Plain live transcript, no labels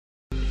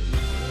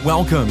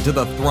Welcome to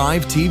the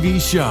Thrive TV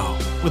show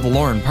with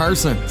Lauren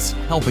Parsons,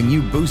 helping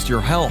you boost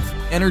your health,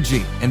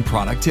 energy, and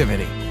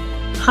productivity.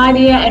 Hi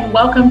there, and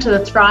welcome to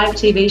the Thrive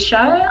TV show.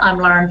 I'm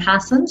Lauren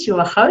Parsons,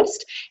 your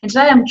host, and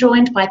today I'm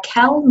joined by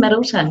Cal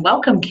Middleton.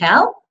 Welcome,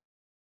 Cal.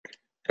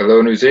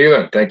 Hello, New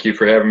Zealand. Thank you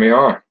for having me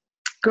on.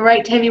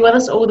 Great to have you with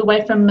us all the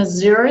way from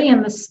Missouri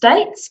in the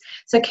States.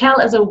 So Cal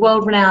is a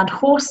world-renowned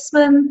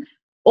horseman,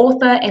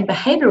 author, and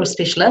behavioral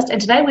specialist, and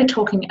today we're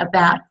talking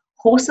about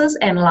horses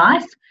and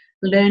life,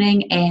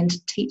 learning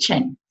and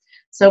teaching.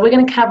 So we're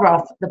going to cover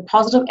off the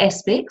positive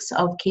aspects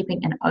of keeping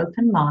an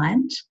open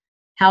mind,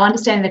 how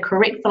understanding the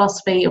correct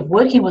philosophy of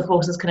working with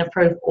horses can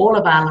improve all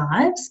of our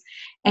lives,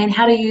 and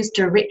how to use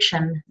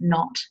direction,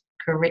 not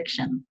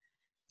correction.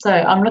 So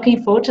I'm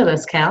looking forward to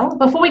this, Cal.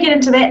 Before we get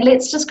into that,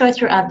 let's just go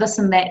through our this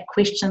and that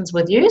questions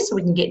with you so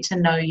we can get to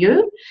know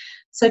you.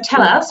 So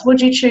tell us, would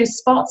you choose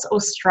spots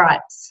or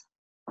stripes?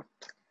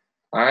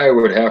 I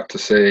would have to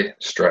say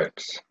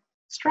stripes.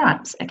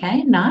 Stripes,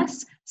 okay,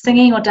 nice.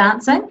 Singing or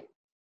dancing?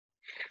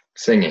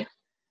 Singing.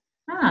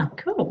 Ah,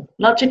 cool.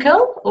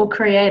 Logical or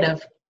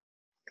creative?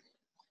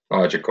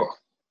 Logical.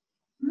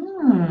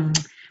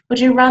 Would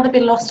you rather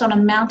be lost on a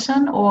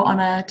mountain or on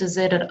a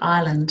deserted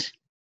island?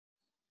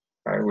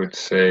 I would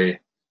say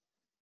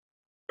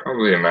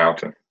probably a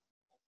mountain.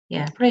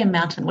 Yeah, probably a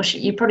mountain.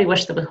 You probably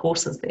wish there were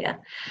horses there.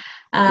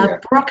 Yeah.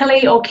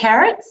 Broccoli or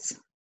carrots?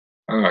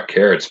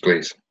 Carrots,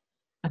 please.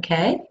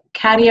 Okay.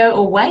 Cardio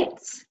or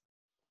weights?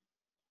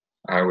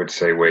 I would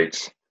say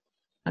weights.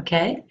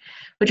 Okay.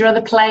 Would you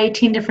rather play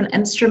 10 different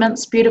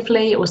instruments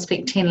beautifully or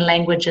speak 10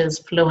 languages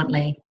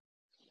fluently?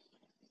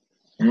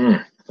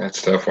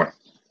 That's a tough one.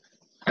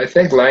 I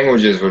think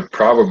languages would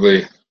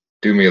probably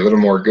do me a little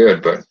more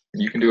good, but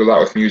you can do a lot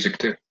with music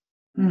too.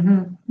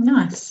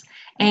 Nice.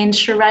 And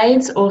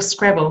charades or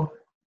Scrabble?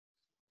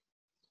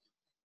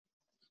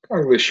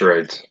 Probably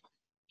charades.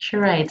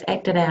 Charades,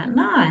 act it out.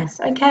 Nice.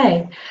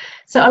 Okay.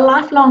 So a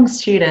lifelong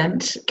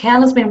student,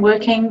 Cal has been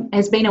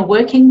a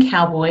working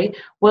cowboy,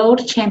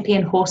 world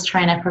champion horse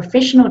trainer,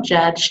 professional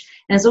judge,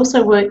 and has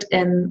also worked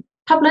in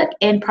public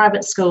and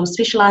private schools,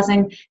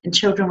 specializing in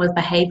children with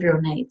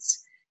behavioral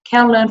needs.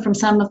 Cal learned from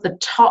some of the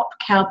top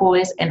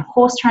cowboys and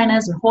horse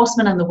trainers and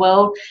horsemen in the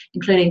world,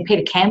 including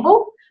Peter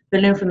Campbell, who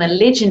learned from the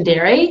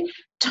legendary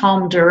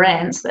Tom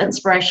Durrance the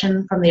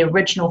inspiration from the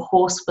original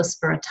Horse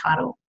Whisperer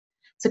title.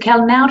 So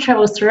Cal now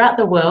travels throughout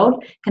the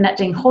world,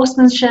 conducting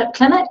horsemanship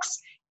clinics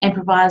and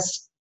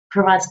provides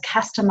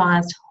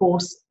customized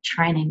horse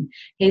training.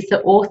 He's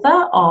the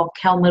author of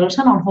Cal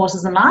Middleton on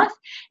Horses and Life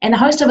and the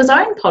host of his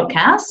own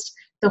podcast,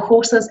 the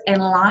Horses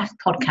and Life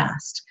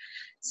podcast.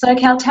 So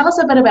Cal, tell us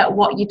a bit about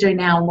what you do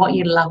now and what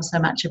you love so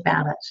much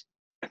about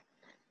it.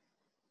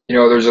 You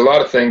know, there's a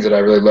lot of things that I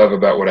really love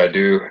about what I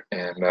do,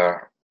 and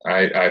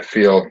I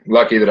feel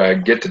lucky that I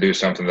get to do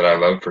something that I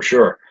love for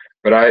sure.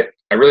 But I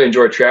really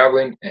enjoy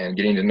traveling and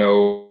getting to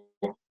know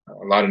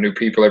a lot of new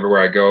people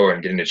everywhere I go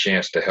and getting a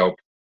chance to help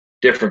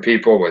different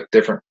people with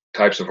different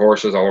types of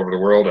horses all over the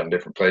world and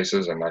different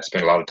places. And I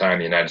spend a lot of time in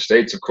the United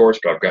States, of course,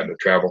 but I've gotten to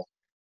travel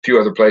a few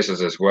other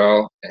places as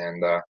well.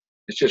 And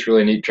it's just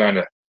really neat trying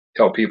to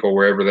help people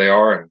wherever they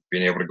are and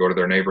being able to go to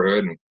their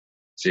neighborhood and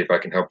see if I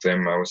can help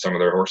them with some of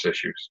their horse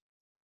issues.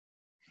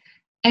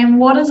 And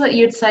what is it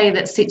you'd say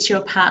that sets you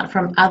apart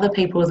from other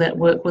people that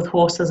work with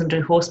horses and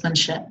do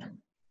horsemanship?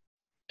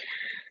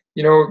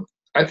 You know,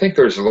 I think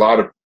there's a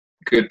lot of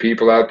good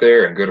people out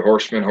there and good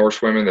horsemen,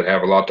 horsewomen that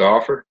have a lot to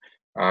offer.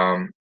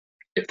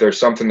 If there's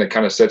something that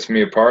kind of sets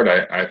me apart,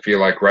 I feel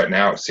like right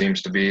now it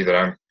seems to be that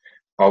I'm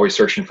always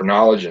searching for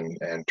knowledge and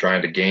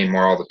trying to gain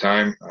more all the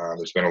time.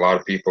 There's been a lot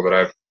of people that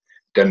I've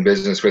done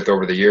business with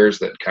over the years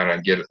that kind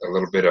of get a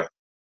little bit of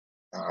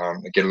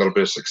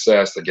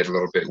success, they get a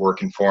little bit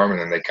working for them, and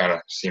then they kind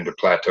of seem to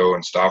plateau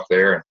and stop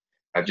there. And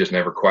I've just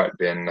never quite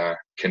been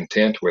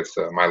content with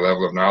my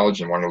level of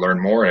knowledge and want to learn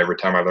more. And every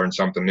time I learn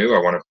something new,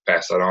 I want to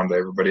pass that on to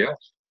everybody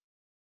else.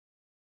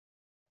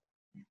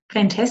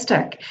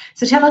 Fantastic.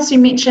 So tell us, you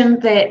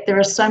mentioned that there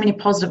are so many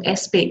positive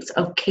aspects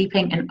of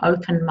keeping an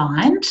open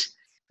mind.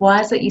 Why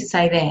is it you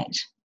say that?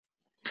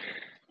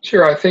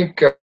 Sure. I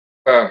think,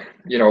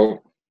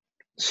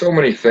 so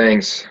many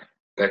things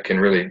that can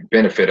really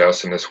benefit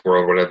us in this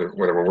world, whether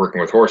we're working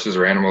with horses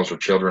or animals or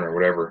children or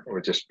whatever, or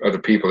just other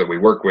people that we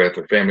work with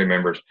or family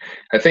members.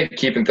 I think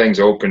keeping things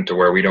open to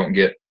where we don't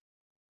get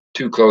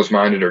too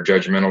close-minded or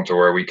judgmental to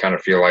where we kind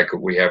of feel like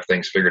we have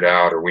things figured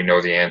out or we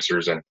know the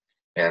answers and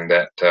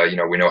that,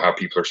 we know how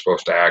people are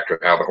supposed to act or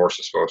how the horse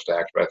is supposed to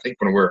act. But I think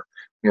when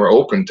we're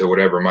open to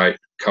whatever might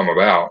come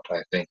about,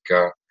 I think,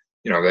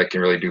 that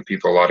can really do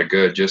people a lot of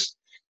good. Just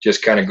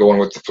kind of going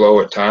with the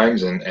flow at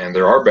times, and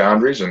there are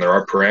boundaries and there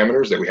are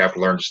parameters that we have to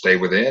learn to stay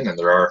within, and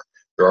there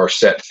are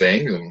set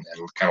things and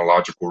kind of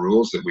logical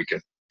rules that we can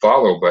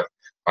follow. But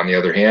on the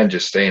other hand,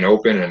 just staying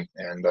open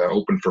and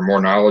open for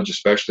more knowledge,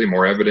 especially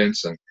more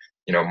evidence, and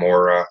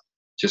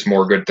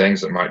more good things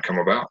that might come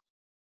about.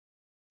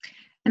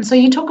 And so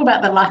you talk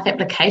about the life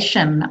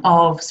application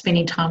of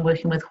spending time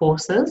working with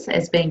horses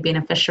as being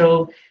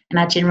beneficial in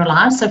our general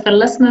lives. So for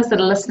listeners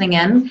that are listening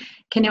in,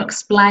 can you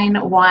explain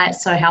why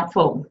it's so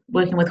helpful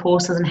working with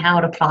horses and how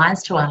it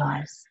applies to our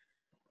lives?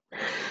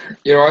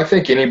 I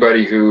think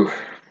anybody who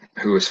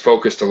is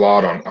focused a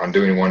lot on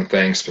doing one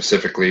thing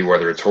specifically,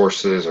 whether it's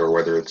horses or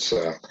whether it's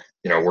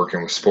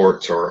working with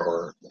sports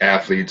or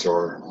athletes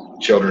or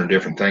children or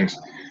different things,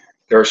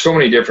 there are so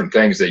many different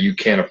things that you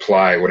can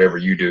apply whatever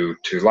you do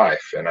to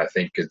life. And I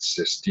think it's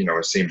just,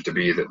 it seems to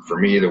be that for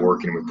me, the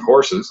working with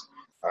horses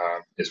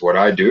is what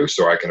I do,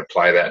 so I can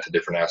apply that to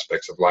different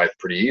aspects of life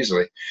pretty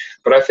easily.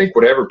 But I think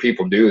whatever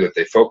people do that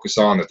they focus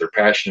on, that they're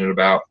passionate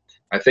about,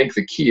 I think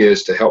the key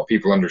is to help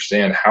people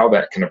understand how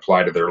that can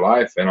apply to their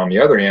life. And on the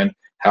other hand,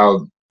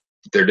 how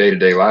their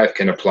day-to-day life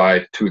can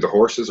apply to the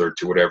horses or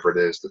to whatever it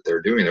is that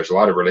they're doing. There's a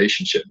lot of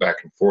relationship back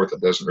and forth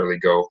that doesn't really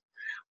go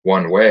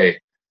one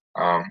way.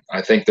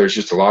 I think there's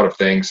just a lot of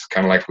things,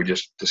 kind of like we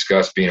just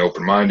discussed, being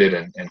open-minded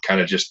and kind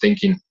of just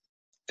thinking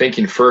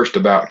first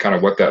about kind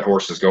of what that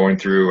horse is going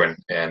through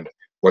and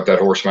what that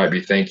horse might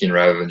be thinking,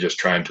 rather than just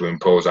trying to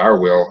impose our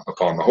will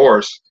upon the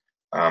horse.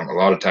 A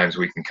lot of times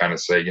we can kind of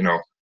say,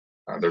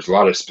 there's a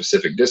lot of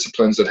specific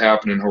disciplines that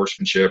happen in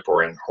horsemanship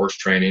or in horse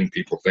training.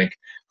 People think,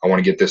 I want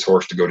to get this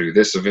horse to go do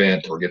this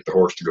event or get the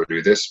horse to go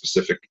do this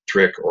specific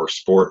trick or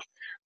sport.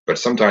 But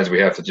sometimes we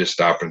have to just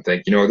stop and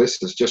think,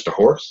 this is just a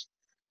horse,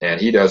 and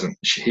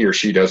he or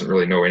she doesn't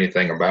really know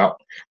anything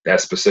about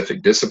that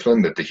specific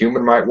discipline that the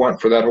human might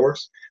want for that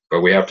horse.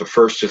 But we have to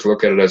first just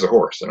look at it as a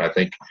horse. And I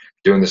think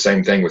doing the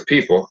same thing with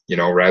people,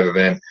 rather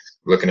than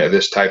looking at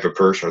this type of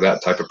person or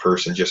that type of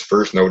person, just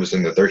first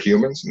noticing that they're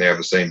humans and they have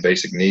the same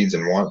basic needs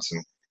and wants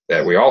and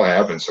that we all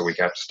have. And so we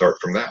have to start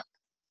from that.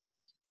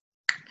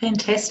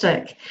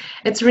 Fantastic.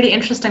 It's really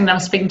interesting that I'm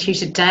speaking to you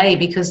today,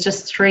 because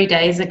just 3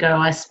 days ago,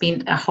 I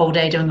spent a whole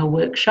day doing a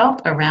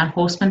workshop around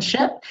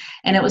horsemanship,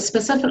 and it was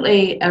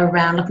specifically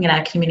around looking at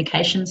our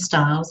communication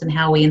styles and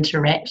how we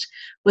interact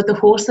with the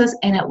horses.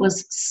 And it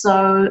was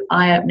so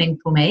eye-opening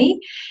for me.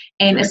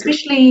 And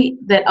especially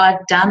that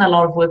I've done a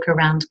lot of work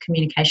around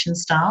communication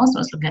styles. I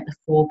was looking at the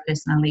 4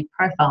 personality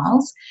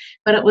profiles,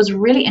 but it was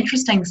really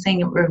interesting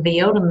seeing it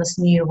revealed in this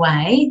new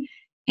way.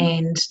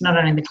 And not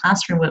only the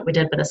classroom work we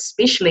did, but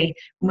especially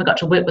when we got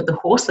to work with the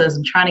horses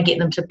and trying to get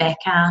them to back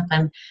up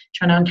and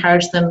trying to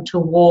encourage them to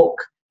walk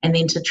and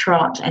then to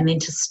trot and then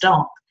to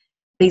stop.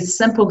 These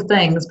simple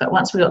things, but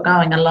once we got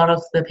going, a lot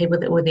of the people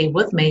that were there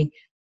with me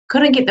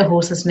couldn't get the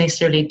horses to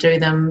necessarily do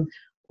them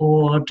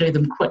or do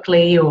them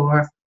quickly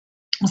or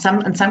in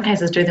some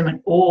cases do them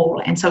at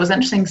all. And so it was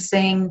interesting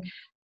seeing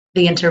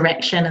the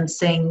interaction and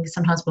seeing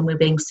sometimes when we're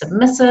being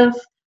submissive,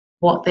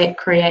 what that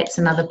creates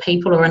in other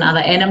people or in other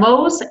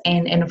animals,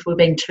 and if we're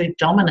being too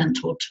dominant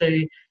or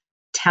too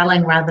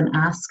telling rather than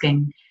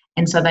asking.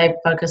 And so they've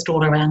focused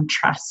all around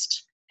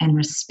trust and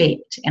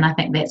respect. And I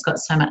think that's got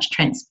so much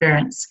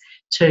transference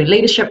to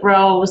leadership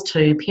roles,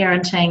 to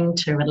parenting,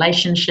 to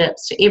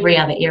relationships, to every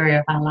other area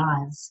of our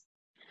lives.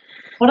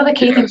 What are the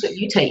key things that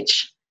you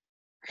teach?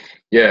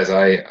 Yes,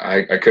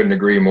 I couldn't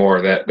agree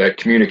more. That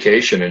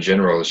communication in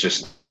general is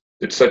just,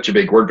 it's such a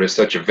big word, but it's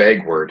such a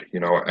vague word.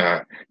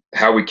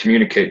 How we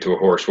communicate to a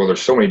horse. Well,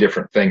 there's so many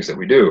different things that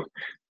we do,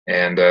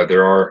 and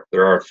there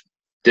are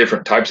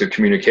different types of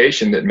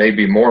communication that may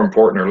be more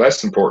important or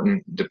less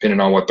important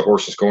depending on what the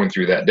horse is going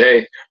through that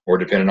day, or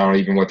depending on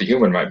even what the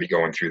human might be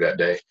going through that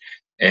day.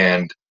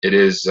 And it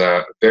is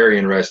very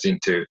interesting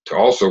to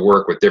also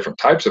work with different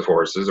types of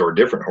horses or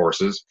different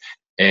horses,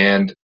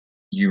 and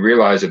you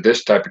realize that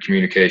this type of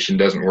communication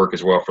doesn't work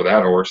as well for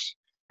that horse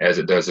as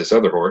it does this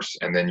other horse,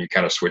 and then you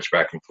kind of switch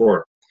back and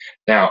forth.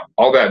 Now,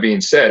 all that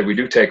being said, we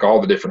do take all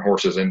the different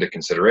horses into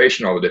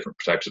consideration, all the different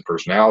types of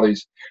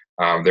personalities.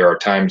 There are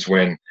times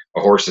when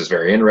a horse is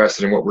very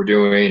interested in what we're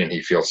doing and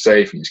he feels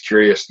safe and he's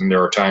curious, and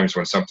there are times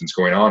when something's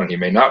going on and he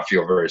may not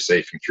feel very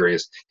safe and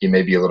curious. He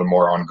may be a little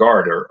more on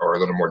guard or a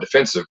little more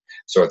defensive.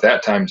 So at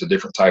that time, it's a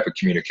different type of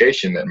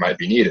communication that might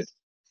be needed.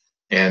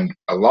 And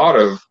a lot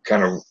of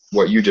kind of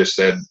what you just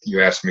said,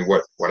 you asked me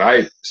what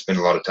I spend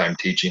a lot of time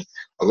teaching.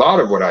 A lot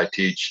of what I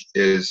teach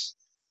is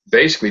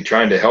basically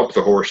trying to help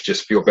the horse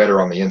just feel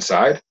better on the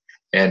inside.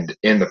 And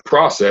in the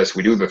process,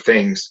 we do the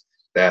things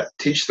that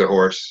teach the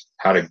horse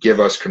how to give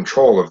us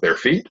control of their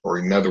feet, or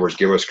in other words,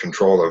 give us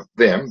control of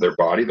them, their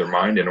body, their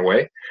mind in a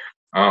way.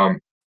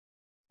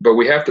 But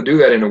we have to do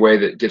that in a way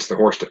that gets the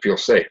horse to feel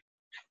safe.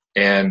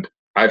 And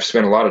I've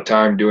spent a lot of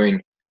time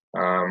doing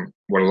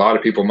what a lot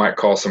of people might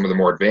call some of the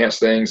more advanced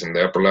things and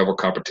the upper level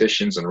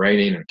competitions and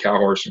reining and cow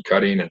horse and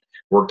cutting, and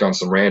worked on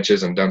some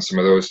ranches and done some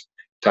of those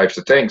types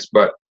of things.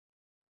 But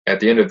at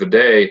the end of the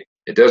day,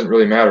 it doesn't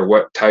really matter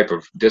what type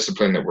of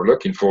discipline that we're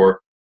looking for.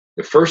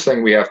 The first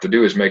thing we have to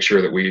do is make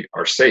sure that we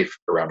are safe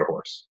around a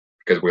horse,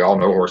 because we all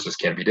know horses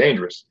can be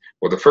dangerous.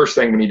 Well, the first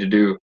thing we need to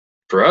do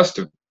for us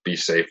to be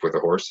safe with a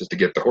horse is to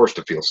get the horse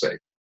to feel safe.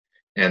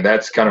 And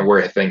that's kind of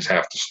where things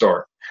have to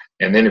start.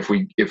 And then if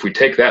we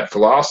take that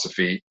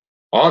philosophy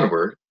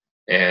onward,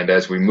 and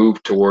as we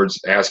move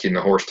towards asking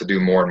the horse to do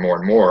more and more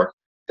and more,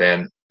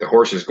 then the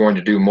horse is going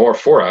to do more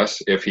for us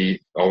if he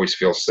always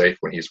feels safe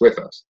when he's with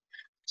us.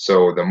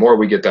 So the more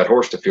we get that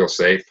horse to feel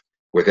safe,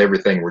 with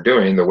everything we're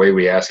doing, the way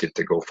we ask it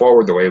to go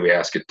forward, the way we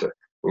ask it to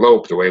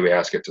lope, the way we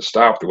ask it to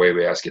stop, the way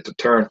we ask it to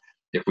turn.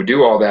 If we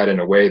do all that in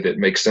a way that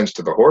makes sense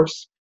to the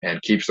horse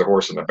and keeps the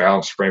horse in a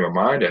balanced frame of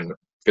mind and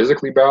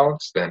physically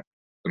balanced, then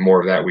the more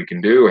of that we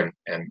can do, and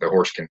the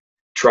horse can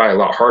try a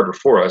lot harder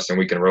for us, and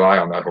we can rely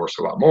on that horse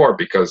a lot more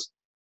because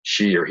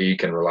she or he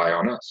can rely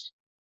on us.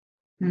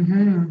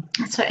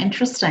 That's so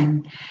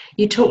interesting.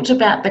 You talked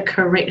about the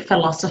correct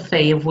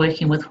philosophy of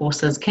working with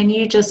horses. Can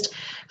you just,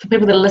 for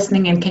people that are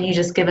listening in, can you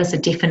just give us a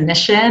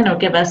definition or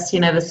give us,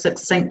 the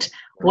succinct,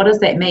 what does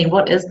that mean?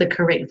 What is the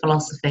correct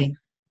philosophy?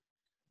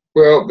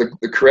 Well,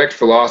 the correct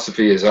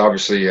philosophy is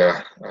obviously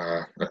a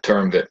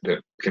term that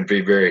can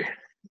be very,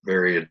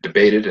 very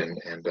debated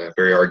and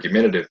very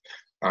argumentative.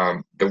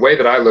 The way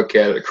that I look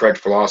at it, the correct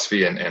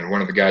philosophy, and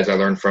one of the guys I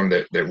learned from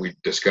that we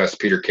discussed,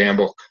 Peter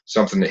Campbell,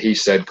 something that he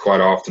said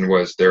quite often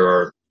was, there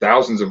are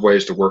thousands of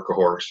ways to work a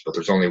horse, but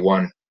there's only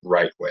one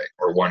right way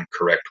or one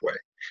correct way.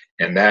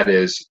 And that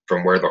is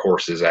from where the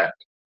horse is at.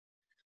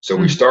 So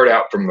we start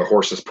out from the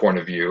horse's point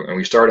of view, and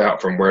we start out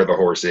from where the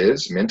horse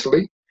is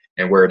mentally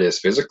and where it is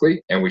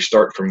physically, and we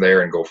start from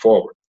there and go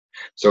forward.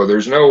 So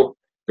there's no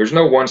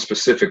one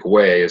specific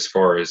way as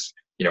far as,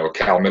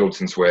 Cal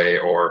Middleton's way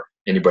or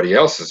anybody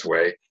else's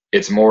way.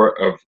 It's more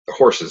of the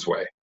horse's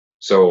way.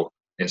 So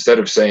instead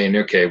of saying,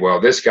 okay, well,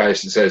 this guy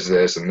says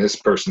this and this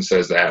person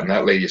says that and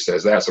that lady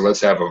says that, so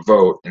let's have a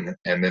vote and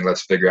then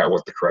let's figure out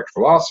what the correct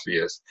philosophy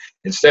is.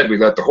 Instead, we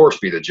let the horse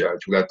be the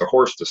judge. We let the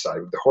horse decide.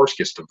 The horse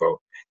gets to vote.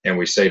 And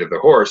we say to the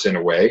horse, in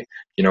a way,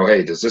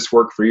 hey, does this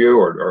work for you?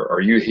 Or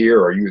are you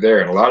here? Or are you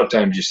there? And a lot of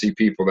times you see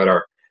people that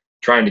are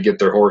trying to get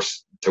their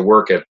horse to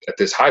work at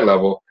this high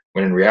level,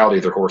 when in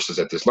reality their horse is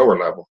at this lower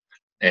level.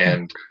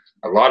 And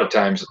a lot of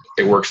times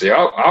it works the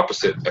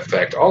opposite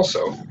effect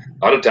also.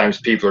 A lot of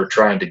times people are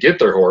trying to get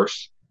their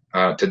horse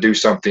to do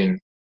something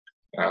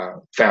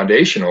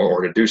foundational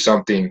or to do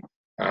something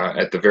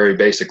at the very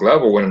basic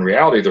level, when in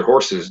reality their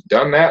horse has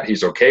done that.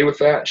 He's okay with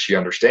that. She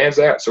understands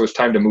that. So it's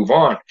time to move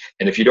on.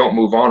 And if you don't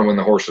move on when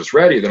the horse is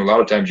ready, then a lot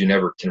of times you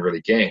never can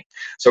really gain.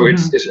 So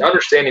it's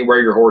understanding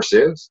where your horse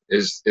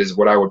is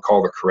what I would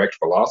call the correct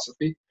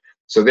philosophy.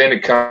 So then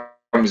it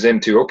comes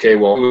into, okay,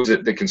 well, who is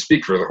it that can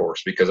speak for the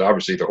horse? Because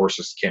obviously the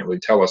horses can't really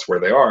tell us where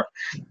they are.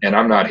 And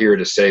I'm not here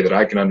to say that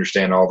I can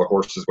understand all the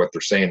horses, what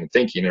they're saying and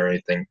thinking or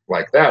anything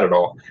like that at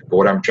all. But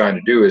what I'm trying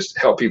to do is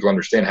help people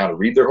understand how to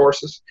read their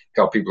horses,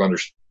 help people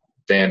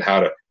understand how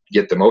to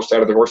get the most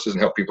out of their horses,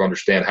 and help people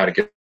understand how to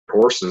get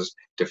horses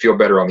to feel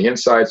better on the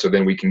inside, so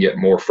then we can get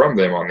more from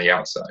them on the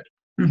outside.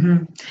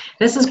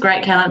 This is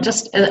great, Cal.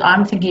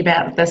 I'm thinking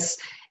about this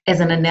as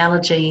an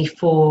analogy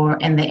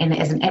and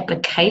as an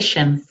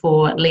application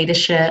for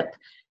leadership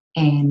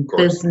and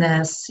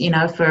business,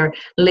 for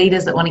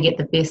leaders that want to get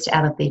the best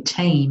out of their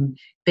team,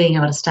 being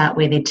able to start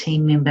where their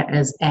team member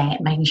is at,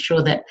 making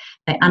sure that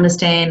they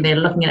understand, they're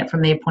looking at it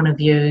from their point of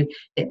view,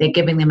 that they're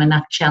giving them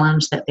enough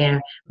challenge, that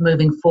they're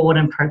moving forward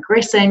and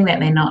progressing, that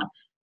they're not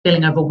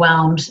feeling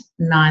overwhelmed,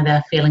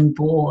 neither feeling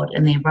bored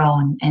in their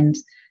role. And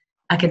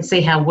I can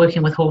see how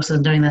working with horses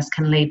and doing this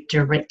can lead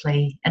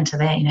directly into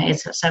that.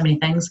 It's so many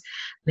things: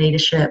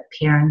 leadership,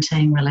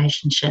 parenting,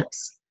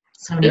 relationships,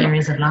 so many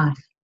areas of life.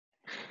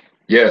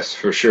 Yes,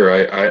 for sure.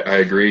 I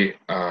agree.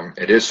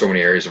 It is so many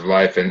areas of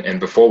life.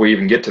 And before we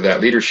even get to that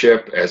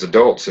leadership as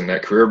adults and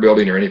that career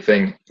building or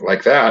anything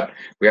like that,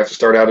 we have to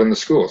start out in the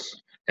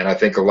schools. And I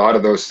think a lot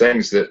of those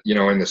things that,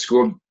 in the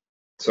school,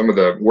 some of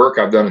the work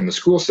I've done in the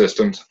school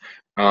systems,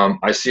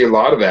 I see a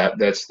lot of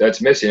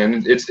that's missing,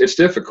 and it's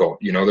difficult.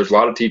 There's a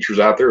lot of teachers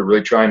out there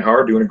really trying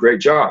hard, doing a great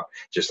job.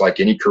 Just like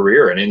any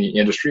career in any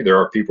industry, there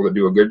are people that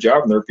do a good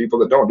job and there are people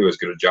that don't do as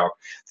good a job.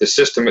 The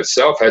system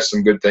itself has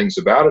some good things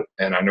about it,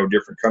 and I know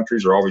different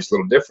countries are always a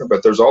little different,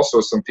 but there's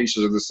also some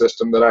pieces of the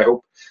system that I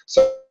hope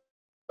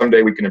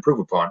someday we can improve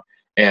upon.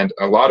 And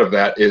a lot of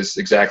that is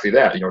exactly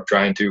that,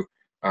 trying to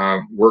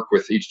work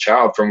with each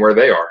child from where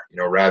they are,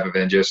 rather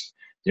than just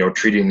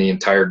treating the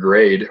entire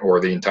grade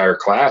or the entire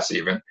class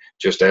even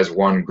just as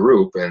one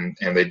group, and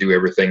they do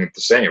everything the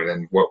same. And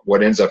then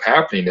what ends up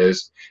happening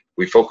is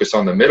we focus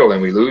on the middle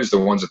and we lose the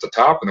ones at the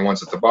top and the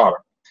ones at the bottom.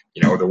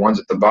 The ones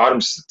at the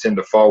bottom tend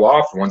to fall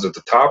off. The ones at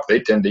the top,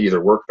 they tend to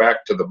either work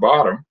back to the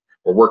bottom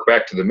or work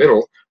back to the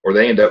middle, or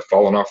they end up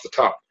falling off the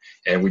top.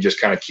 And we just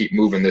kind of keep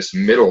moving this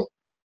middle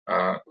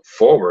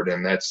forward.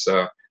 And that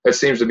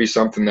seems to be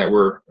something that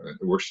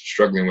we're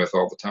struggling with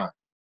all the time.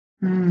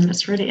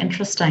 That's really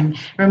interesting. It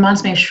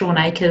reminds me of Sean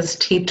Akers'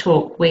 TED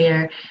Talk,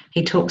 where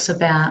he talks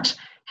about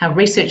how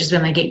researchers,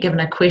 when they get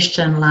given a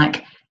question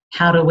like,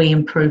 how do we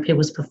improve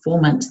people's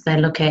performance, they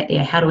look at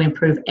how do we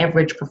improve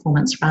average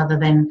performance rather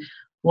than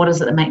what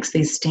is it that makes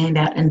these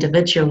standout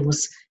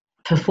individuals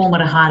perform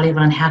at a high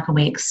level and how can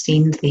we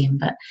extend them.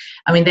 But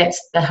I mean,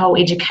 that's the whole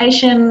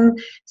education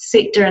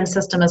sector and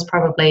system is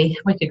probably,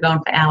 we could go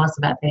on for hours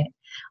about that.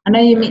 I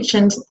know you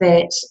mentioned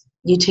that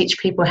you teach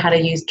people how to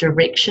use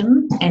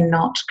direction and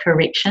not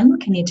correction.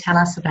 Can you tell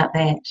us about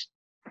that?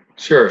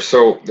 Sure.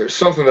 So there's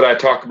something that I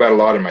talk about a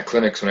lot in my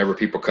clinics whenever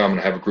people come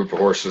and I have a group of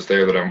horses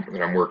there that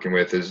I'm working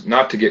with, is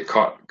not to get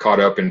caught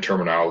up in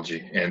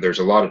terminology. And there's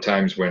a lot of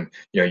times when,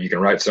 you can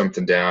write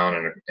something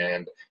down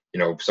and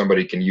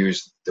somebody can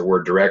use the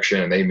word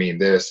direction and they mean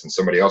this, and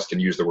somebody else can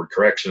use the word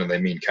correction and they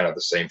mean kind of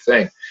the same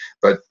thing.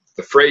 But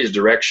the phrase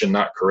direction,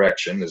 not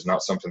correction, is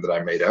not something that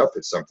I made up.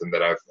 It's something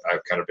that I've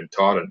kind of been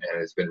taught, and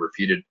it's been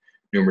repeated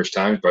numerous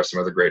times by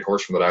some other great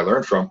horsemen that I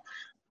learned from.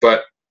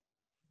 But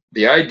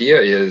the idea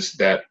is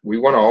that we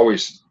want to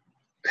always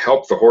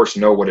help the horse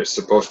know what it's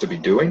supposed to be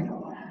doing,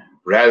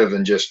 rather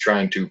than just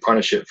trying to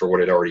punish it for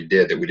what it already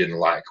did that we didn't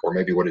like, or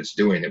maybe what it's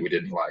doing that we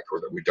didn't like or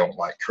that we don't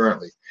like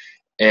currently.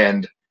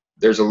 And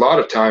there's a lot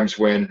of times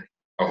when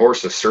a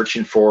horse is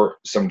searching for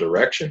some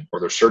direction,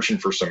 or they're searching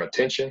for some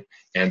attention,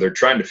 and they're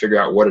trying to figure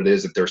out what it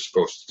is that they're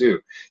supposed to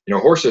do.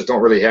 Horses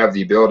don't really have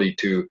the ability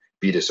to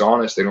be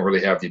dishonest. They don't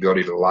really have the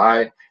ability to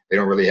lie. They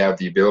don't really have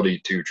the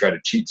ability to try to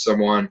cheat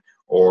someone,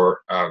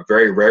 or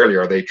very rarely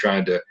are they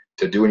trying to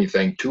do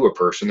anything to a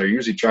person. They're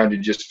usually trying to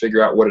just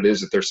figure out what it is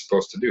that they're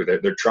supposed to do.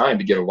 They're trying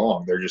to get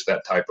along. They're just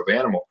that type of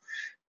animal.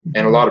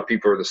 And a lot of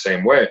people are the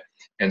same way.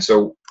 And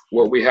so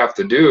what we have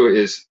to do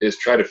is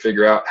try to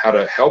figure out how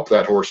to help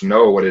that horse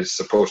know what it's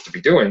supposed to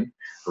be doing,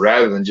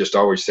 rather than just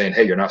always saying,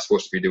 hey, you're not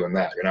supposed to be doing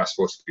that. You're not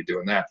supposed to be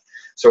doing that.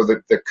 So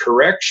the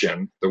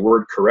correction, the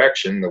word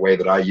correction, the way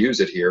that I use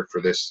it here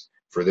for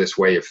this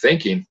way of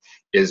thinking,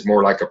 is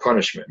more like a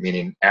punishment,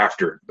 meaning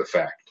after the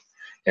fact.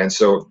 And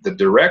so the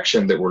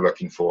direction that we're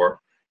looking for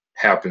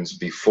happens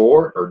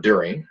before or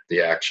during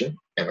the action,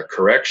 and the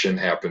correction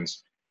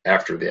happens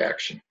after the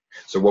action.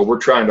 So what we're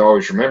trying to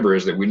always remember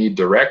is that we need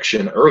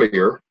direction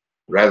earlier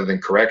rather than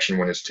correction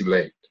when it's too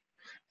late.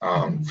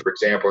 For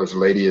example, there's a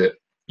lady that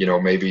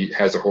maybe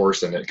has a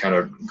horse and it kind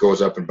of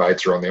goes up and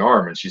bites her on the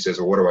arm, and she says,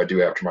 well, what do I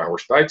do after my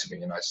horse bites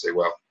me? And I say,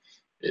 well,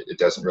 it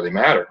doesn't really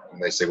matter.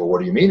 And they say, well, what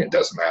do you mean it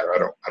doesn't matter? I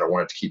don't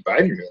want it to keep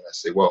biting me. And I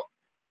say, well,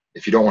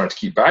 if you don't want it to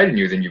keep biting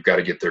you, then you've got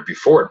to get there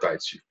before it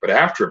bites you. But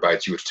after it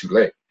bites you, it's too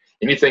late.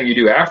 Anything you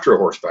do after a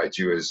horse bites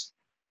you is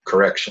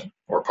correction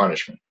or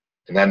punishment.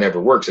 And that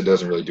never works. It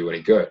doesn't really do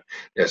any good.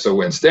 Yeah,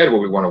 so instead,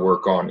 what we want to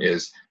work on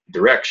is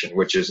direction,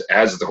 which is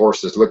as the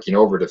horse is looking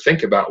over to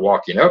think about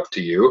walking up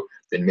to you,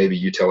 then maybe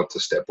you tell it to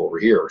step over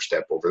here, or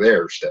step over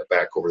there, or step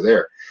back over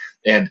there.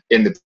 And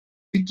in the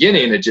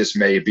beginning, it just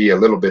may be a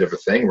little bit of a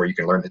thing where you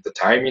can learn the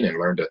timing and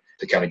learn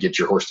to kind of get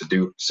your horse to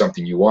do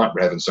something you want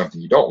rather than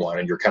something you don't want.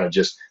 And you're kind of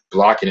just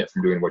blocking it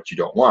from doing what you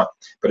don't want.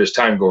 But as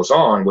time goes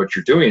on, what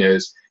you're doing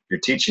is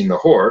you're teaching the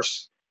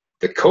horse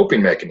the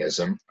coping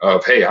mechanism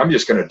of, hey, I'm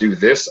just going to do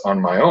this on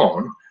my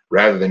own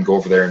rather than go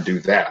over there and do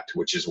that,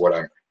 which is what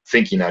I'm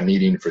thinking I'm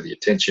needing for the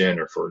attention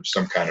or for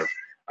some kind of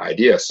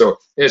idea. So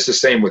it's the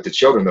same with the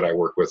children that I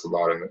work with a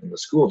lot in the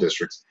school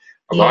districts.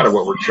 A lot of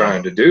what we're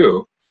trying to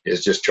do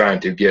is just trying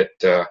to get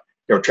there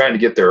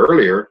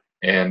earlier,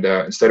 and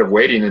instead of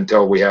waiting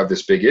until we have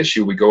this big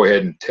issue, we go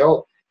ahead and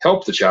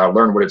help the child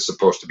learn what it's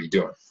supposed to be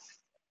doing.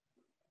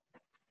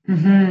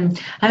 Mm-hmm.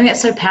 I think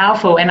that's so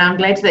powerful, and I'm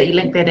glad that you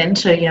linked that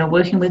into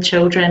working with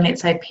children,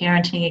 let's say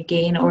parenting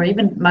again, or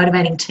even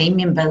motivating team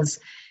members.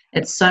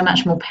 It's so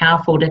much more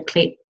powerful to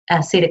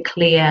set a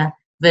clear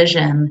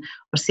vision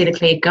or set a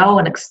clear goal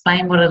and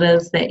explain what it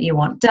is that you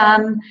want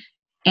done,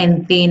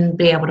 and then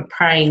be able to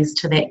praise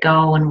to that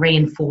goal and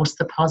reinforce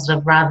the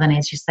positive, rather than,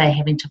 as you say,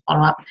 having to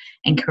follow up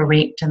and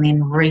correct and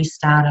then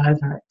restart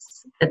over.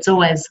 It's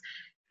always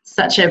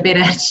such a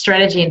better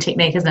strategy and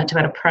technique, isn't it, to be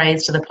able to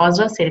praise to the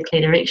positive, set a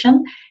clear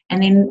direction,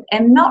 and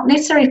not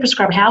necessarily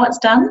prescribe how it's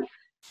done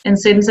in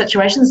certain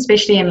situations,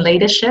 especially in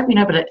leadership,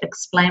 but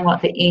explain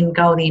what the end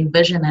goal, the end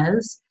vision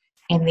is,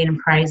 and then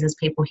praise as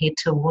people head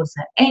towards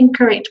it, and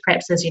correct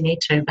perhaps as you need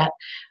to. But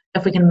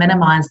if we can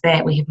minimize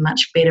that, we have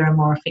much better and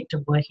more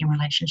effective working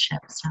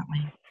relationships, don't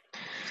we?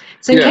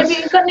 So Yes. Have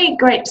you got any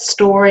great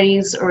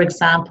stories or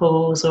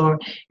examples, or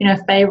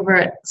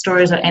favourite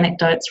stories or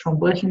anecdotes from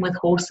working with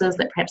horses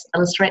that perhaps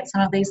illustrate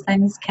some of these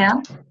things,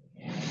 Cal?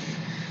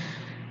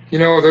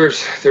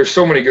 There's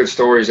so many good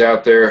stories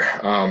out there,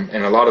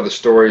 and a lot of the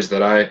stories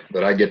that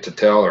I get to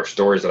tell are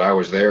stories that I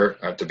was there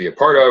to be a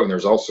part of, and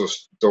there's also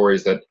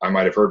stories that I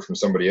might have heard from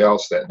somebody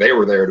else that they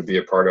were there to be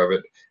a part of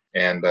it,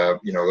 and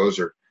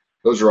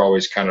those are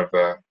always kind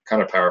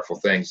of powerful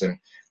things. And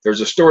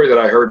there's a story that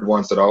I heard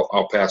once that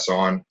I'll pass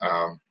on.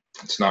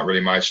 It's not really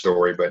my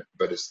story, but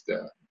it's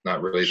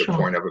not really the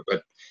point of it.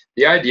 But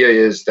the idea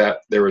is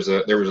that there was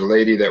a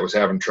lady that was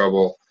having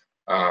trouble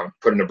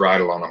putting a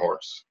bridle on a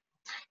horse.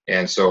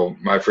 And so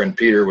my friend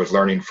Peter was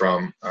learning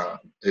from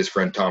his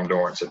friend Tom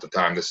Dorrance at the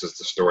time. This is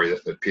the story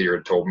that Peter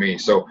had told me.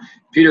 So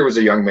Peter was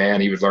a young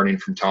man. He was learning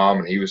from Tom,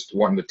 and he was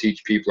wanting to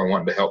teach people and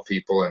wanting to help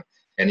people.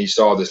 And he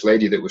saw this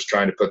lady that was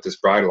trying to put this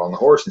bridle on the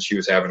horse, and she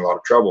was having a lot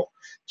of trouble.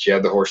 She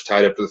had the horse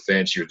tied up to the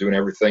fence. She was doing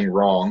everything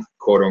wrong,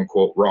 quote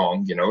unquote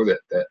wrong,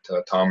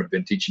 that Tom had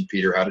been teaching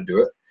Peter how to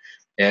do it,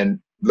 and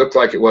looked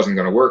like it wasn't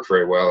going to work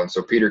very well. And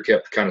so Peter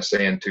kept kind of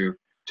saying to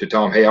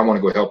Tom, hey, I want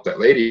to go help that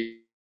lady.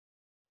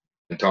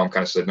 And Tom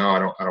kind of said, no,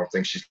 I don't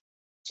think she's.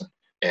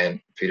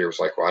 And Peter was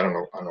like, well, I don't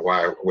know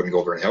why I wouldn't go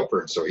over and help her.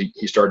 And so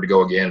he started to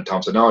go again. And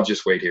Tom said, no,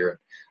 just wait here.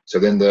 So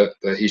then the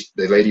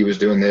lady was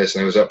doing this,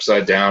 and it was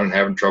upside down and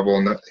having trouble.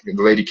 And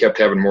the lady kept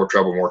having more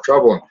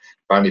trouble. And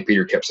finally,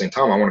 Peter kept saying,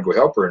 Tom, I want to go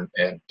help her.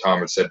 And Tom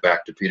had said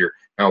back to Peter,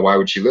 no, why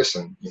would she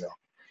listen?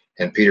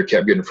 And Peter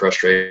kept getting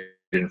frustrated.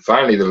 And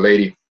finally, the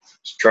lady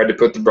tried to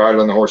put the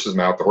bridle in the horse's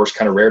mouth. The horse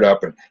kind of reared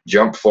up and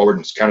jumped forward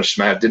and kind of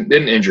smashed, didn't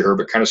injure her,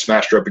 but kind of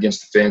smashed her up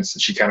against the fence.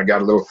 And she kind of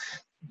got a little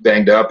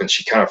banged up, and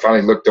she kind of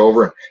finally looked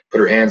over and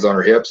put her hands on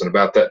her hips. And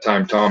about that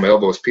time, Tom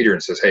elbows Peter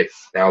and says, hey,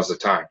 now's the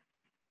time.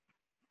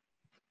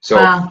 So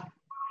wow.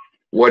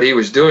 What he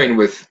was doing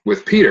with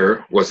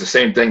Peter was the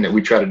same thing that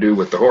we try to do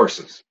with the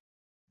horses.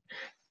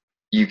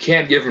 You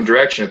can't give them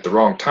direction at the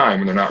wrong time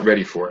when they're not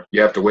ready for it.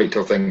 You have to wait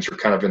till things are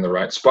kind of in the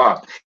right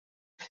spot.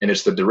 And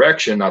it's the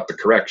direction, not the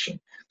correction.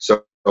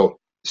 So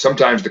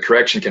sometimes the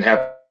correction can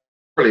happen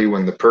early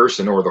when the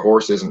person or the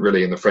horse isn't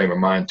really in the frame of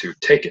mind to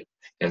take it.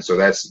 And so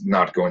that's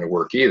not going to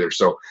work either.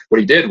 So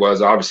what he did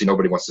was, obviously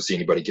nobody wants to see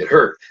anybody get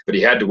hurt, but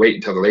he had to wait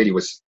until the lady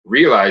was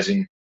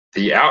realizing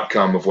the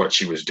outcome of what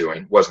she was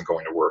doing wasn't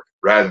going to work,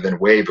 rather than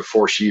way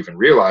before she even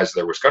realized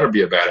there was going to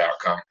be a bad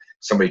outcome.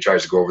 Somebody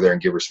tries to go over there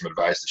and give her some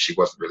advice that she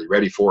wasn't really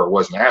ready for or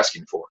wasn't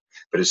asking for.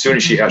 But as soon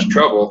as she has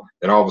trouble,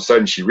 then all of a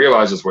sudden she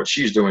realizes what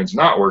she's doing is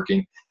not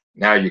working.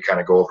 Now you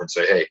kind of go over and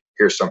say, hey,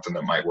 here's something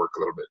that might work a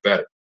little bit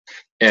better.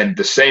 And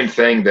the same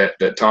thing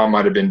that Tom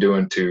might have been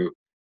doing to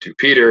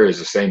Peter is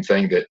the same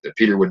thing that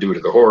Peter would do to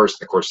the horse.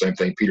 And of course, same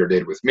thing Peter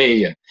did with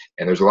me. And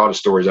there's a lot of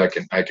stories I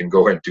can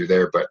go into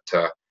there. But,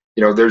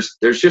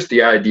 there's just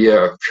the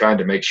idea of trying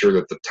to make sure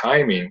that the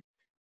timing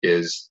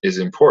is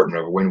important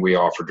of when we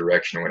offer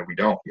direction and when we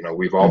don't.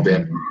 We've all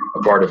been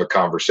a part of a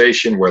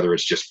conversation, whether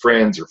it's just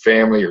friends or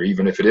family, or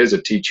even if it is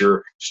a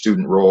teacher,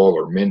 student role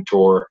or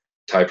mentor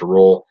type of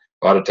role,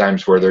 a lot of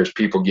times where there's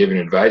people giving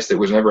advice that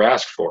was never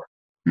asked for,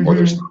 or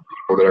there's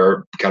people that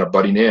are kind of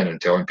butting in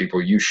and telling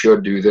people, you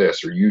should do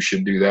this, or you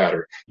should do that,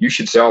 or you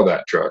should sell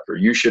that truck, or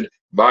you should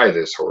buy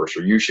this horse,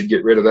 or you should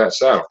get rid of that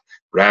saddle,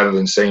 rather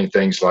than saying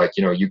things like,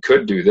 you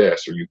could do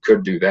this, or you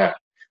could do that.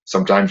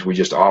 Sometimes we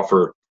just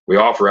offer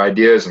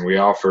ideas, and we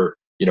offer,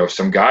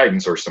 some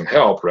guidance or some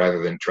help,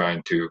 rather than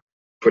trying to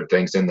put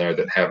things in there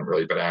that haven't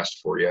really been asked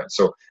for yet.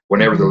 So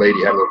whenever the lady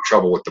had a little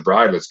trouble with the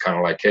bridle, it's kind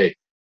of like, hey,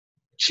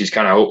 she's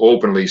kind of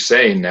openly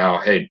saying now,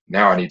 hey,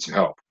 now I need some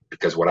help,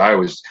 because what I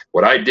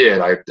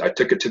did, I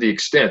took it to the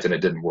extent and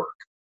it didn't work.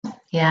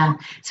 Yeah,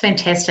 it's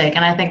fantastic.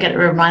 And I think it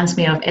reminds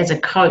me of, as a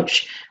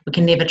coach, we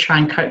can never try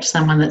and coach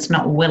someone that's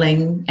not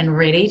willing and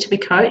ready to be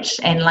coached.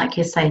 And like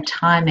you say,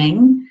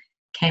 timing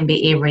can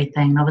be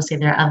everything. Obviously,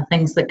 there are other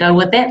things that go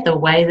with that, the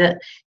way that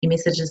your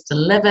message is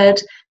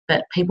delivered,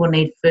 but people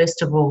need,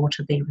 first of all,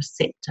 to be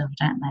receptive,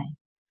 don't they?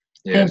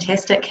 Yes.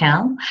 Fantastic,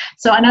 Cal.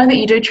 So I know that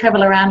you do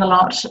travel around a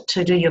lot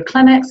to do your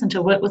clinics and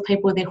to work with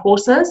people with their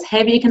horses.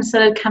 Have you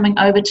considered coming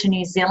over to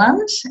New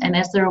Zealand? And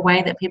is there a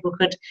way that people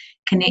could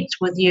connect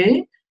with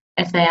you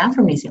if they are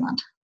from New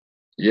Zealand?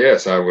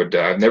 Yes, I would.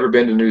 I've never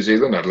been to New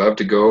Zealand. I'd love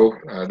to go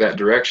that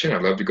direction.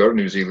 I'd love to go to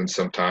New Zealand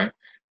sometime.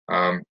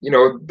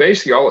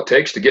 Basically all it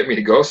takes to get me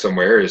to go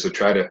somewhere is to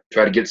try to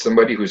get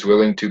somebody who's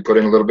willing to put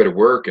in a little bit of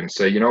work and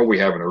say, we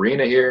have an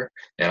arena here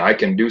and I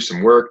can do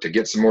some work to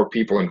get some more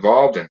people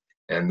involved.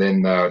 And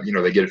then,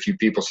 they get a few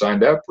people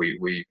signed up.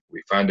 We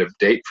find a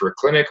date for a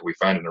clinic. We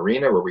find an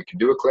arena where we can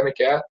do a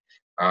clinic at,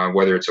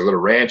 whether it's a little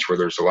ranch where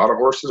there's a lot of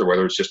horses, or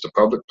whether it's just a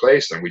public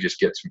place, and we just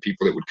get some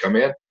people that would come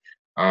in.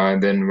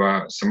 And then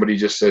somebody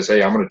just says,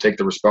 hey, I'm going to take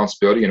the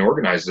responsibility and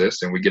organize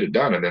this, and we get it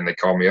done. And then they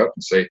call me up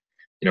and say,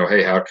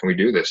 hey, how can we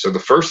do this? So the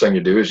first thing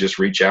to do is just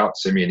reach out,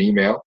 send me an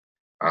email.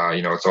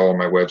 It's all on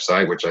my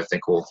website, which I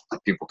think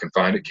people can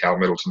find at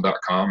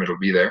calmiddleton.com. It'll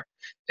be there.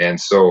 And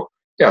so,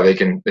 yeah, they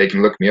can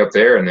look me up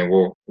there, and then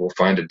we'll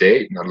find a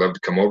date, and I'd love to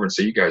come over and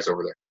see you guys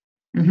over there.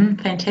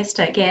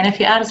 Fantastic. Yeah, and if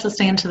you are just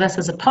listening to this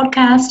as a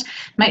podcast,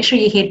 make sure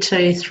you head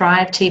to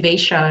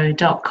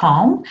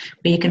thrivetvshow.com, where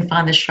you can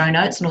find the show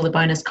notes and all the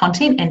bonus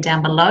content, and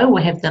down below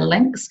we'll have the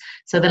links.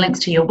 So the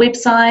links to your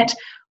website.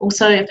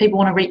 Also, if people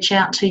want to reach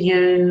out to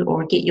you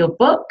or get your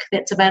book,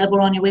 that's available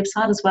on your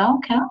website as well,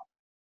 Cal?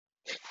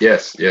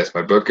 Yes,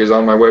 my book is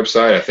on my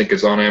website. I think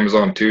it's on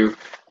Amazon too.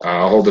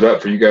 I'll hold it up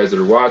for you guys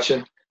that are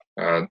watching.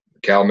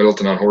 Cal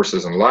Middleton on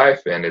Horses and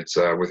Life, and it's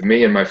with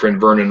me and my friend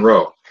Vernon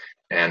Rowe.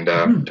 And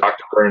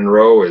Dr. Vernon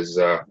Rowe is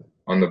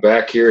on the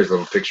back here. Is a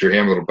little picture of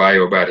him, a little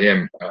bio about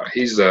him.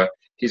 He's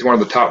one of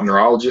the top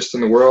neurologists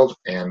in the world,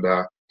 and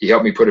he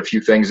helped me put a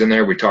few things in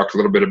there. We talked a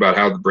little bit about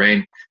how the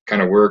brain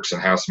kind of works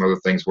and how some other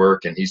things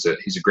work. And he's a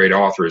great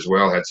author as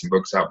well. Had some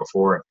books out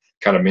before and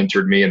kind of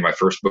mentored me in my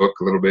first book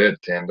a little bit,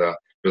 and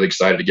really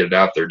excited to get it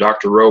out there.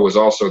 Dr. Rowe was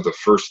also the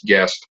first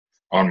guest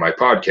on my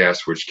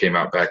podcast, which came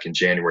out back in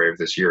January of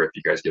this year, if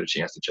you guys get a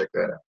chance to check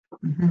that out.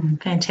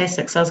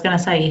 Fantastic. So I was going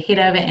to say, you head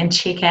over and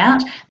check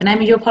out. The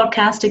name of your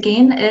podcast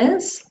again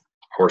is?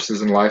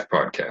 Horses and Life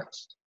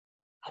Podcast.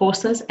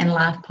 Horses and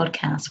Life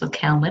podcast with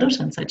Cal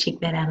Middleton, so check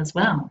that out as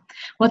well.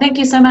 Well, thank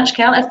you so much,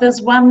 Cal. If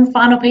there's one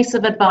final piece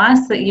of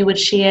advice that you would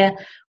share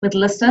with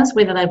listeners,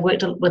 whether they've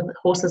worked with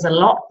horses a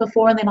lot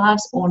before in their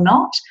lives or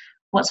not,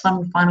 what's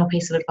one final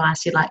piece of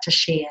advice you'd like to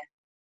share?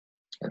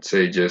 I'd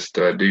say just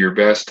do your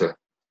best to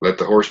let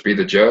the horse be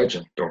the judge,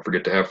 and don't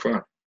forget to have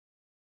fun.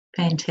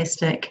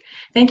 Fantastic.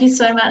 Thank you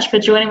so much for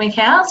joining me,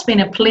 Cal. It's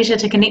been a pleasure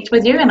to connect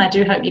with you, and I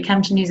do hope you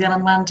come to New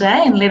Zealand one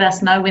day and let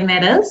us know when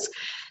that is.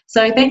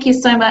 So thank you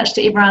so much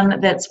to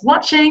everyone that's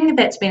watching.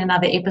 That's been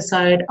another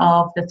episode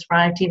of the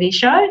Thrive TV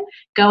show.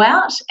 Go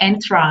out and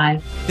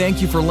thrive.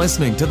 Thank you for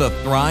listening to the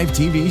Thrive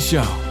TV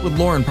show with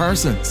Lauren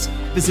Parsons.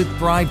 Visit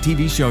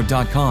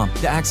thrivetvshow.com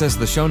to access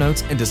the show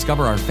notes and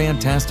discover our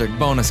fantastic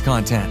bonus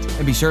content.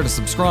 And be sure to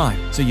subscribe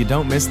so you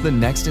don't miss the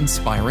next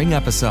inspiring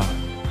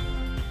episode.